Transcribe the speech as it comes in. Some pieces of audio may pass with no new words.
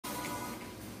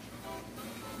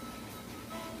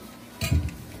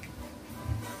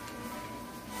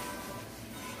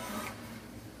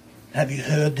Have you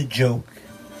heard the joke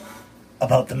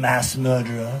about the mass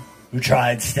murderer who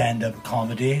tried stand-up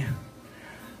comedy?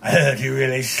 I heard he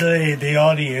really slayed the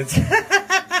audience.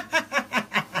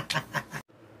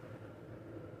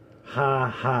 Ha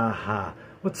ha ha.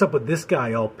 What's up with this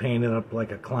guy all painted up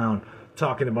like a clown,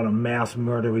 talking about a mass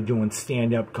murderer doing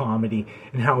stand-up comedy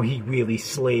and how he really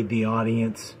slayed the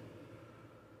audience?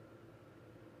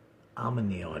 I'm in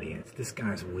the audience. This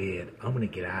guy's weird. I'm gonna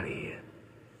get out of here.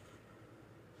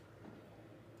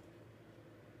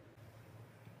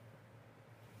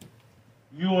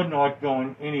 You're not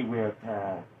going anywhere,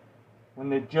 pal. When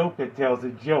the Joker tells a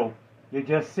joke, you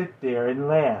just sit there and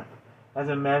laugh. As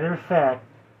a matter of fact,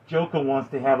 Joker wants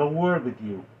to have a word with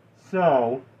you.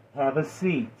 So, have a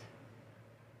seat.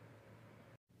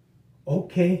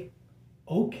 Okay.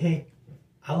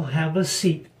 I'll have a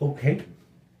seat, okay?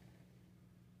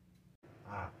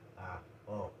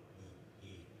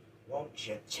 Won't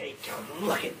you take a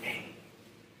look at me?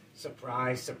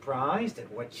 Surprised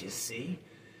at what you see.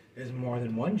 There's more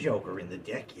than one Joker in the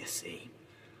deck, you see.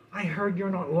 I heard you're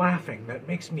not laughing. That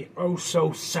makes me oh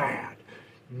so sad.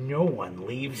 No one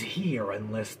leaves here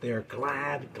unless they're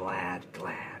glad.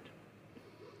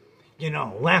 You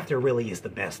know, laughter really is the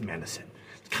best medicine.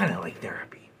 It's kind of like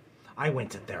therapy. I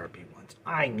went to therapy once.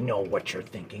 I know what you're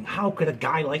thinking. How could a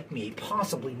guy like me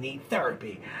possibly need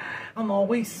therapy? I'm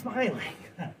always smiling.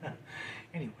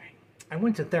 Anyway, I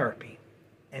went to therapy.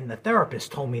 And the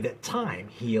therapist told me that time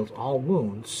heals all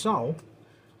wounds, so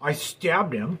I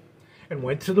stabbed him and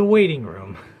went to the waiting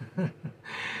room.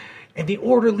 And the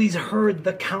orderlies heard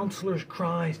the counselor's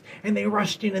cries, and they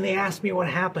rushed in and they asked me what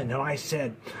happened. And I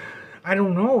said, I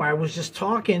don't know, I was just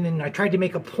talking and I tried to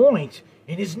make a point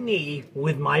in his knee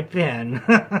with my pen.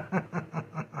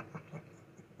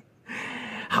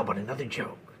 How about another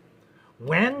joke?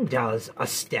 When does a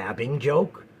stabbing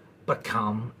joke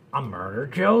become a murder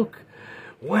joke?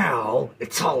 Well,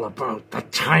 it's all about the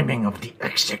timing of the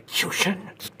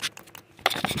execution.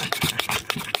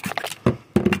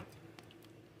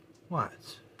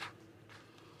 What?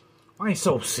 Why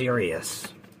so serious?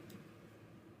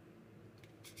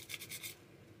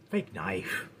 Fake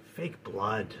knife, fake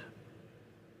blood.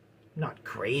 Not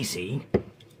crazy,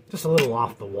 just a little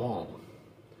off the wall.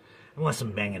 Unless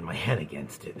I'm banging my head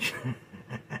against it.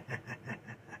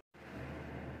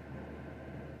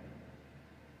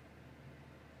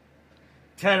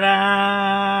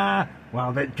 Ta-da!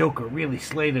 Wow, that Joker really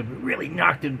slayed him, really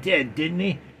knocked him dead, didn't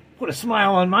he? Put a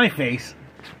smile on my face.